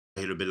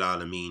رب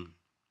العالمين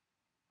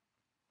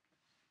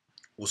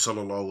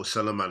وصلى الله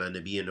وسلم على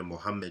نبينا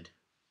محمد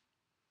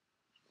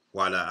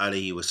وعلى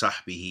آله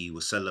وصحبه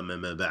وسلم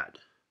ما بعد.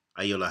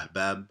 أيها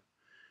الأحباب,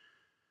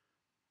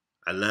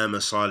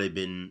 Allamah Salih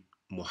bin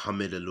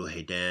Muhammad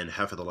al-Luhaidan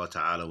حفظه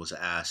Ta'ala was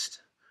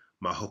asked,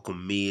 ما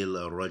حكم ميل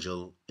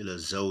الرجل إلى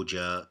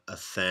الزوجة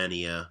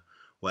الثانية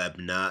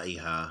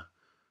وأبنائها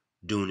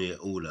دون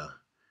أولى.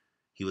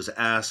 He was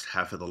asked,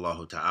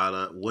 حفظه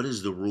Ta'ala, what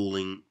is the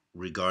ruling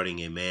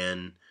regarding a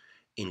man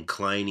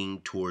inclining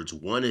towards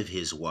one of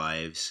his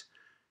wives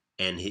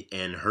and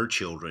her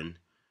children,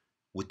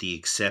 with the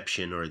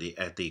exception or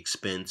at the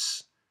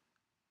expense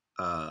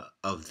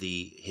of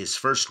his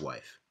first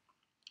wife?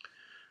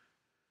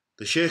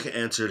 The Sheikh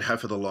answered,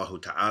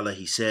 حفظه Ta'ala,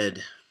 he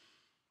said,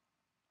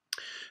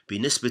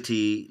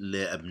 بالنسبة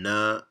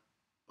لأبناء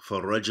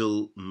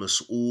فالرجل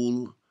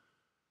مسؤول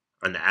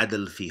عن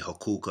عدل في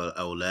حقوق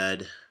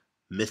الأولاد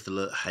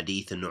مثل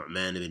حديث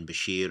النعمان بن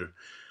بشير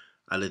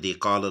الذي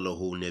قال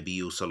له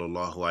النبي صلى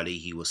الله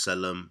عليه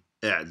وسلم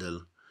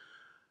اعدل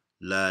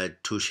لا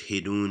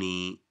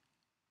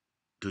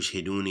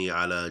تشهدوني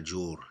على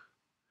جور.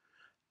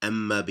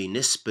 أما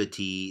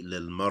بالنسبة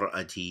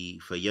للمرأة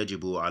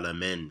فيجب على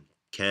من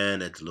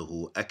كانت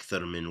له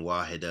أكثر من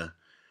واحدة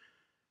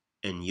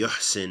أن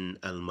يحسن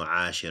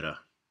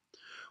المعاشرة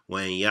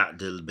وأن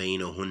يعدل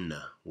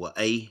بينهن.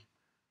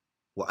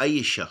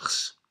 وأي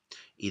شخص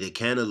إذا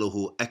كان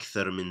له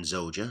أكثر من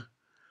زوجة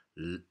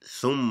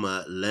ثم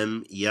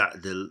لم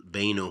يعدل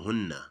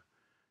بينهن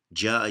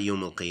جاء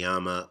يوم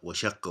القيامة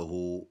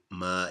وشقه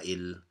ماء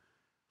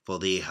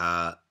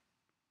الفضيحة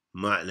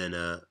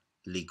معلنا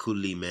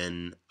لكل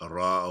من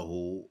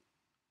رآه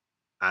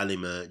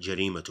علم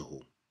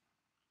جريمته.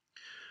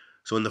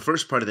 So in the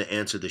first part of the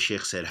answer, the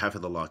Sheikh said,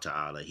 Hafidhullah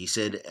Ta'ala, he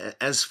said,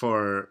 as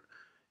far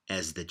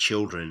as the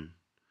children,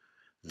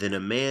 then a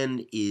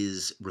man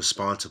is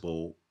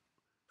responsible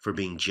for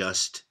being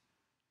just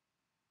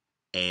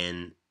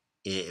and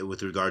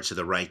with regards to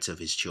the rights of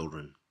his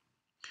children.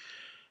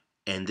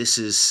 And this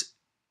is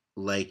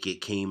like it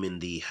came in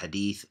the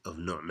Hadeeth of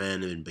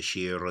Nu'man ibn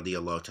Bashir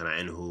radiallahu ta'ala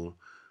anhu,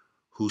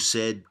 who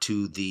said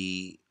to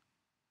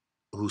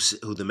who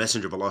the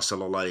Messenger of Allah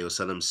sallallahu alayhi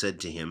wasallam said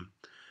to him,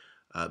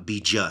 be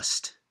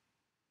just,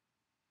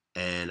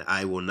 and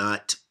I will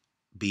not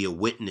be a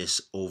witness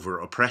over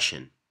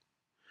oppression.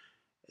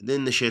 And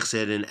then the Sheikh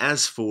said, and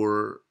as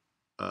for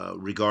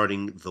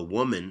regarding the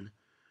woman,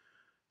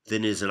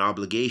 then it is an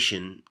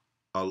obligation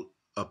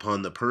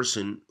upon the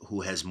person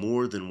who has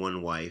more than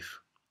one wife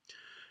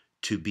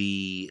to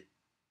be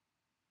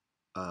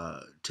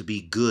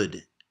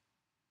good,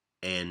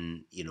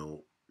 and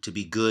to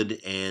be good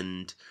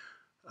and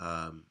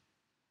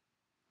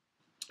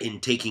in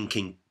taking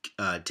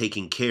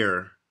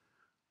care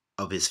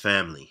of his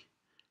family,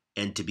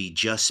 and to be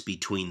just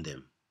between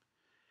them.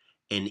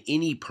 And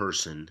any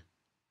person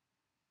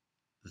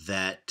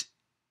that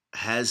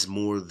has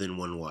more than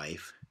one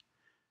wife,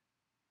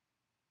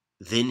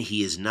 then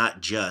he is not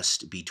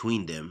just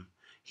between them.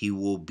 He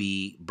will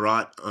be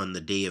brought on the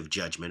day of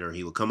judgment, or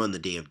he will come on the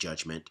day of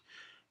judgment,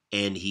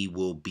 and he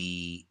will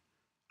be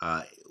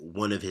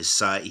one of his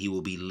side. He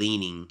will be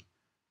leaning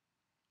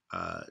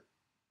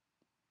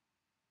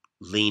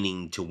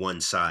to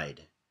one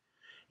side,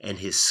 and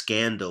his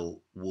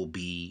scandal will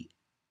be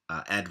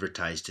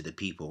advertised to the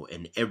people,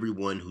 and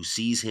everyone who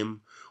sees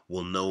him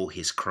will know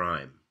his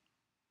crime.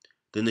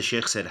 Then the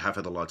Sheikh said,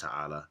 Hafidhullah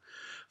Ta'ala,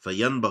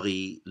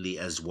 فَيَنْبَغِي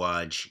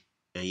لِأَزْوَاجِ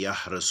أن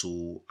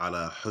يحرصوا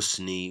على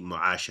حسن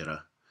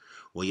معاشرة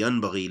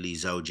وينبغي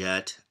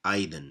لزوجات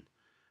أيضا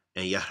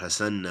أن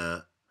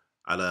يحرصن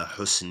على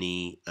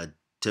حسن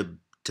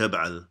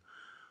التبع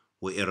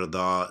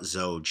وإرضاء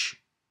زوج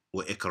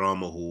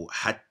وإكرامه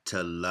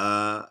حتى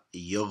لا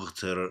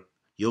يغتر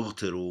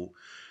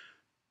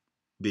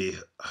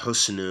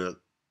بحسن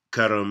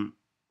كرم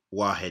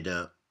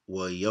واحدة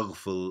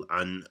ويغفل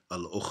عن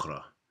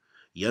الأخرى.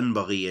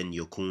 ينبغي أن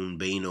يكون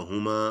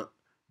بينهما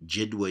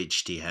جد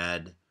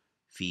واجتهاد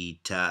في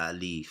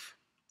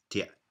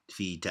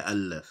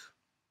تألف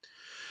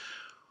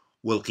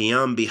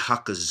والقيام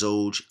بحق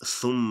الزوج.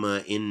 ثم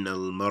إن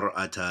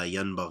المرأة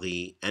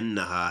ينبغي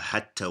أنها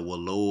حتى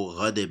ولو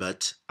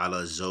غضبت على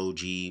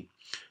الزوج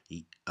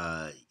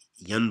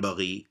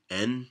ينبغي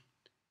أن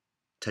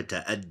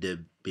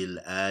تتأدب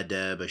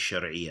بالآداب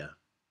الشرعية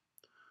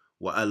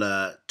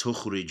وألا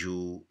تخرج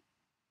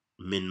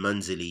من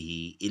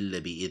منزله إلا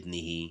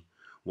بإذنه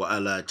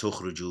وألا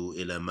تخرج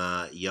إلى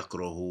ما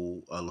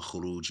يكره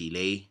الخروج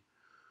إليه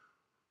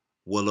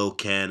ولو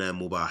كان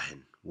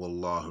مباحا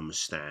والله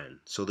المستعان.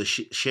 So the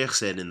Sheikh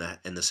said in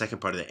the second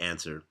part of the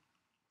answer,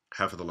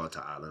 Hafidhullah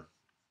Ta'ala,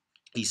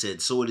 he said,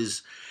 so it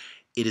is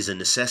a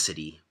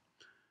necessity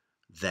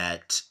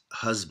that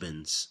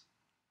husbands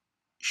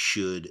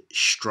should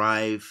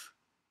strive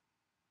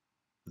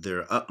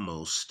their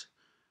utmost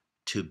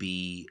to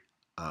be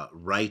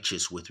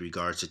righteous with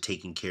regards to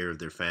taking care of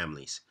their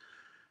families.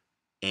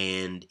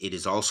 And it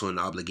is also an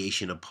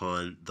obligation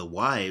upon the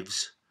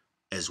wives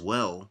as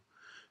well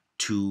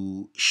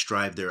to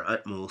strive their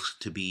utmost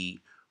to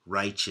be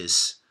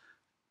righteous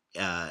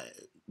uh,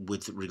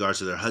 with regards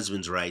to their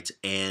husband's rights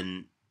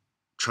and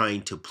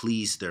trying to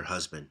please their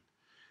husband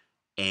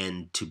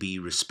and to be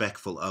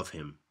respectful of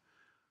him,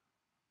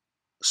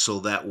 so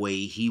that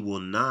way he will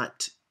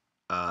not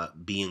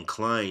be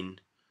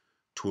inclined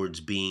towards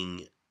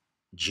being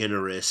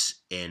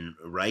generous and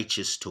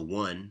righteous to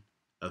one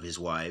of his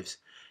wives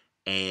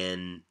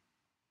and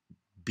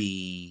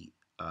be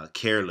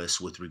careless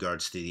with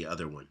regards to the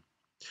other one.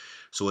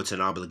 So it's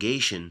an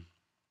obligation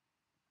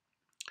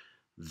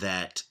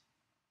that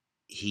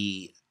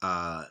he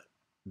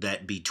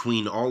that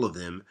between all of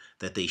them,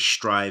 that they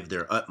strive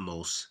their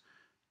utmost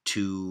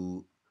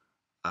to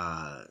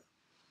uh,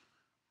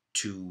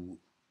 to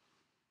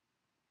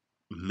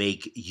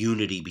make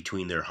unity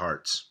between their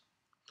hearts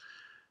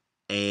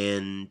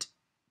and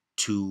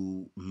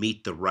to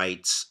meet the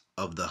rights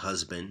of the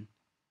husband.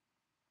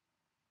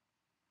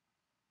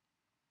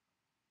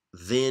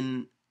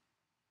 Then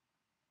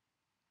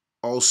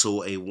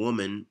also a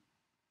woman,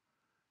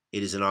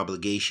 it is an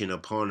obligation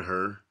upon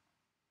her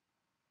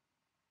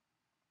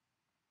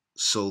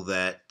so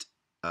that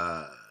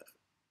uh,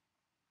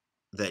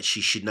 that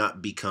she should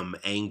not become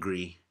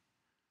angry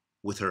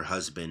with her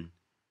husband,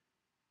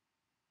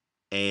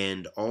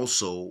 and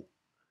also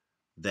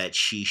that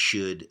she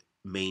should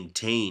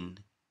maintain.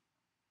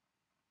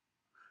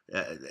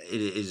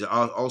 It is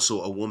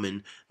also a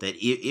woman that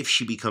if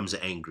she becomes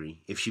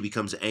angry,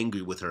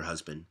 with her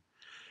husband,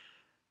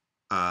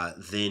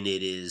 then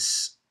it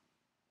is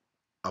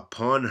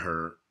upon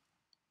her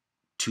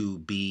to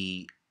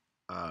be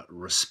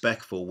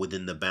respectful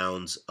within the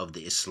bounds of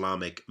the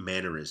Islamic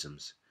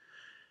mannerisms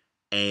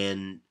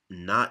and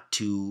not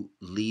to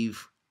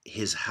leave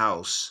his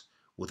house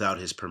without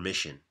his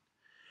permission,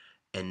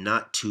 and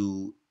not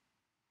to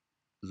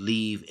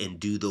leave and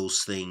do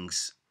those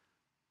things,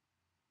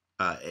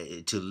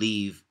 to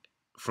leave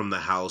from the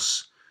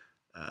house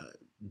uh,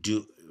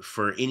 do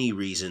for any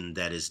reason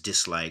that is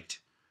disliked,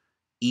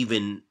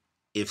 even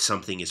if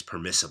something is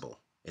permissible.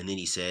 And then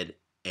he said,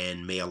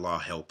 and may Allah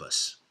help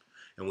us.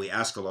 And we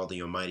ask Allah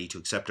the Almighty to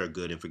accept our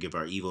good and forgive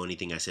our evil.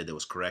 Anything I said that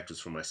was correct was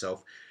from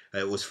myself.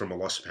 It was from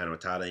Allah subhanahu wa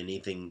ta'ala.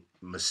 Anything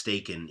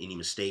mistaken, any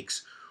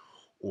mistakes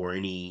or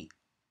any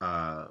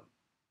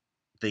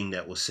thing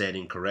that was said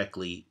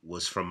incorrectly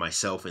was from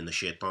myself and the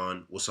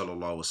shaitan. Wa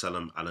sallallahu wa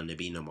sallam ala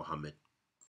nabina Muhammad.